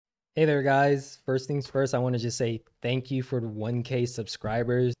Hey there guys, first things first, I want to just say thank you for the 1K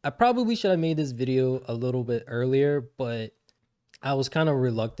subscribers. I probably should have made this video a little bit earlier, but I was kind of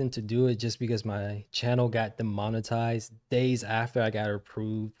reluctant to do it just because my channel got demonetized days after I got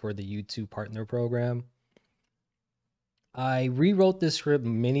approved for the YouTube partner program. I rewrote this script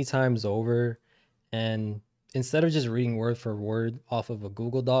many times over, and instead of just reading word for word off of a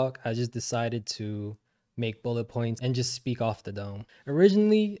Google Doc, I just decided to make bullet points and just speak off the dome.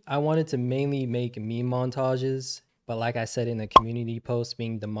 Originally, I wanted to mainly make meme montages, but like I said in the community post,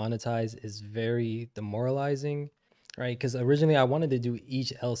 being demonetized is very demoralizing, right? Because originally I wanted to do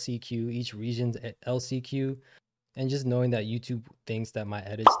each LCQ, each region's LCQ, and just knowing that YouTube thinks that my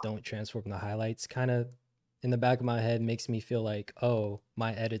edits don't transform the highlights kind of in the back of my head makes me feel like, oh,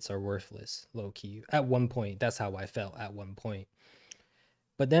 my edits are worthless, low key. At one point, that's how I felt at one point.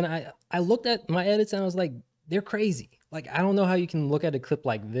 But then I looked at my edits and I was like, they're crazy. Like, I don't know how you can look at a clip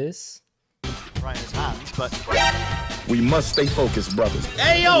like this. Right in his hands, but we must stay focused, brothers.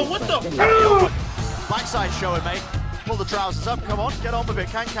 hey yo, what the backside showing, mate. Pull the trousers up, come on, get on with it.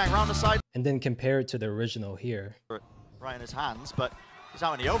 Kang round the side. And then compare it to the original here. Right in his hands, but he's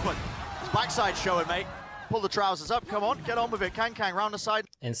out in the open. His backside showing, mate. Pull the trousers up, come on, get on with it. Kang round the side.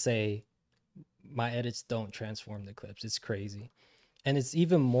 And say, my edits don't transform the clips. It's crazy. And it's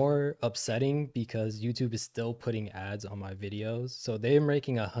even more upsetting because YouTube is still putting ads on my videos. So they're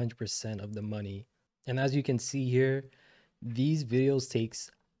making 100% of the money. And as you can see here, these videos takes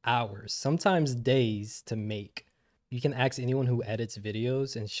hours, sometimes days to make. You can ask anyone who edits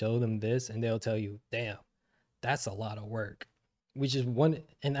videos and show them this and they'll tell you, damn, that's a lot of work. Which is one,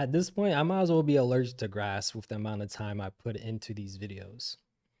 and at this point, I might as well be allergic to grass with the amount of time I put into these videos.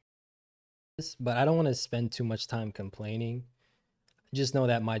 But I don't want to spend too much time complaining. Just know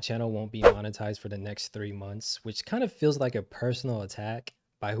that my channel won't be monetized for the next 3 months, which kind of feels like a personal attack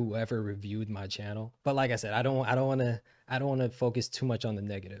by whoever reviewed my channel. But like I said, I don't want to focus too much on the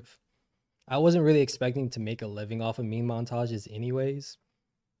negative. I wasn't really expecting to make a living off of meme montages anyways.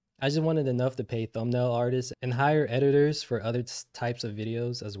 I just wanted enough to pay thumbnail artists and hire editors for other types of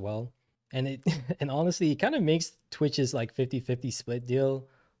videos as well. And and honestly, it kind of makes Twitch's like 50-50 split deal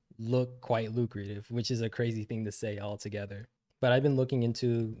look quite lucrative, which is a crazy thing to say altogether. But I've been looking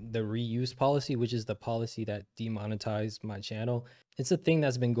into the reuse policy, which is the policy that demonetized my channel. It's a thing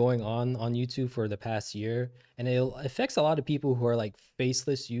that's been going on YouTube for the past year, and it affects a lot of people who are like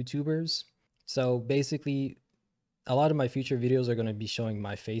faceless YouTubers. So basically, a lot of my future videos are going to be showing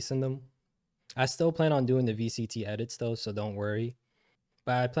my face in them. I still plan on doing the VCT edits though, so don't worry.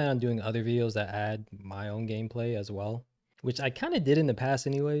 But I plan on doing other videos that add my own gameplay as well, which I kind of did in the past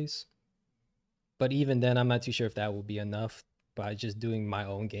anyways. But even then, I'm not too sure if that will be enough by just doing my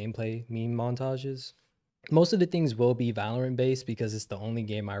own gameplay meme montages. Most of the things will be Valorant based because it's the only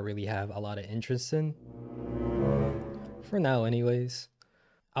game I really have a lot of interest in. For now anyways.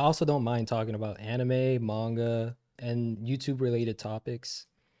 I also don't mind talking about anime, manga, and YouTube related topics,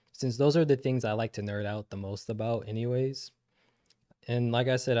 since those are the things I like to nerd out the most about anyways. And like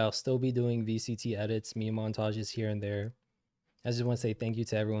I said, I'll still be doing VCT edits, meme montages here and there. I just want to say thank you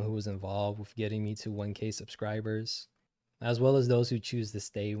to everyone who was involved with getting me to 1K subscribers, as well as those who choose to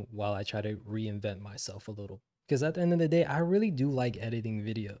stay while I try to reinvent myself a little. Because at the end of the day, I really do like editing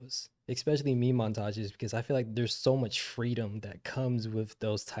videos, especially meme montages, because I feel like there's so much freedom that comes with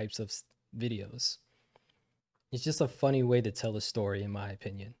those types of videos. It's just a funny way to tell a story, in my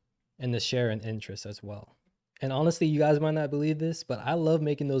opinion, and to share an interest as well. And honestly, you guys might not believe this, but I love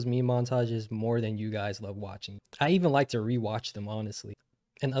making those meme montages more than you guys love watching. I even like to rewatch them, honestly.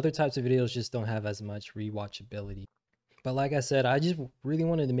 And other types of videos just don't have as much rewatchability. But like I said, I just really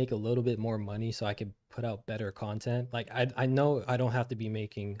wanted to make a little bit more money so I could put out better content. Like I know I don't have to be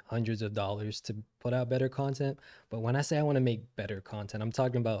making hundreds of dollars to put out better content, but when I say I want to make better content, I'm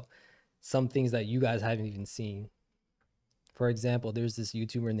talking about some things that you guys haven't even seen. For example, there's this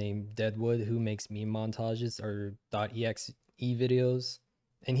YouTuber named Deadwood who makes meme montages or .exe videos.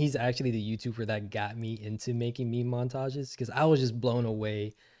 And he's actually the YouTuber that got me into making meme montages because I was just blown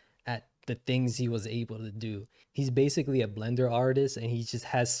away at the things he was able to do. He's basically a Blender artist and he just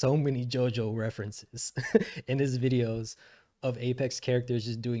has so many JoJo references in his videos of Apex characters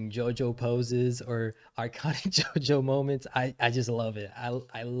just doing JoJo poses or iconic JoJo moments. I just love it.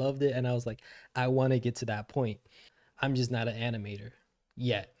 I loved it and I was like, I want to get to that point. I'm just not an animator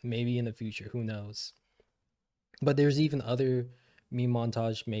yet. Maybe in the future, who knows? But there's even other meme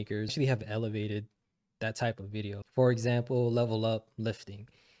montage makers actually have elevated that type of video. For example, Level Up Lifting.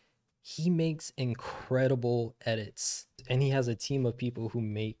 He makes incredible edits and he has a team of people who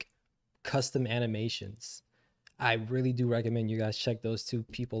make custom animations. I really do recommend you guys check those two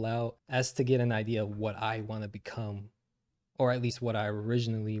people out as to get an idea of what I want to become, or at least what I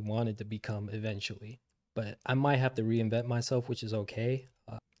originally wanted to become eventually. But I might have to reinvent myself, which is okay.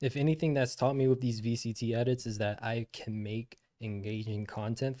 If anything that's taught me with these VCT edits is that I can make engaging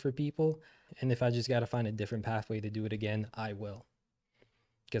content for people. And if I just got to find a different pathway to do it again, I will.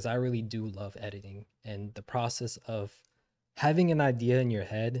 Because I really do love editing, and the process of having an idea in your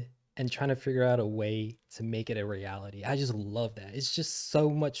head and trying to figure out a way to make it a reality. I just love that. It's just so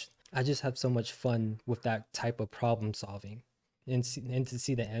much. I just have so much fun with that type of problem solving. And to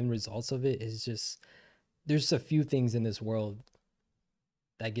see the end results of it is just, there's a few things in this world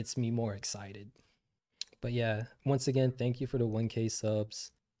that gets me more excited. But yeah, once again, thank you for the 1K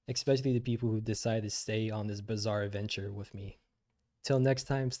subs, especially the people who decide to stay on this bizarre adventure with me. Till next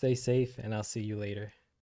time, stay safe, and I'll see you later.